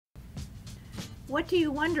What do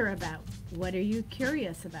you wonder about? What are you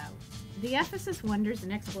curious about? The Ephesus Wonders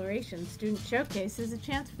and Explorations Student Showcase is a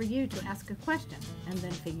chance for you to ask a question and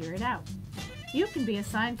then figure it out. You can be a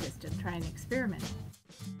scientist and try an experiment.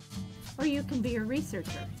 Or you can be a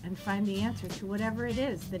researcher and find the answer to whatever it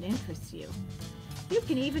is that interests you. You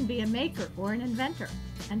can even be a maker or an inventor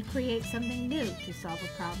and create something new to solve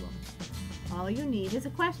a problem. All you need is a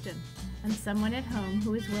question and someone at home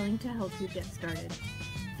who is willing to help you get started.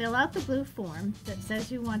 Fill out the blue form that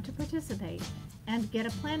says you want to participate and get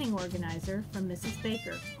a planning organizer from Mrs.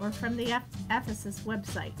 Baker or from the Ephesus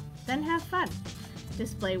website. Then have fun.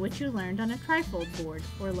 Display what you learned on a trifold board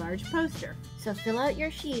or large poster. So fill out your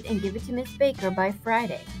sheet and give it to Miss Baker by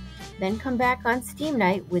Friday. Then come back on STEAM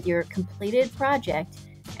night with your completed project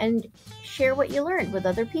and share what you learned with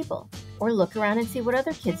other people. Or look around and see what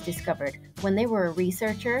other kids discovered when they were a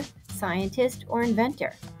researcher, scientist, or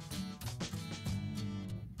inventor.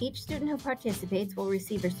 Each student who participates will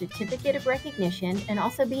receive a certificate of recognition and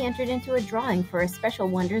also be entered into a drawing for a special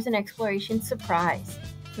Wonders and Explorations surprise.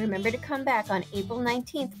 Remember to come back on April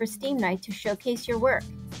 19th for STEAM night to showcase your work.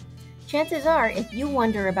 Chances are, if you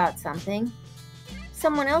wonder about something,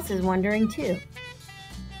 someone else is wondering too.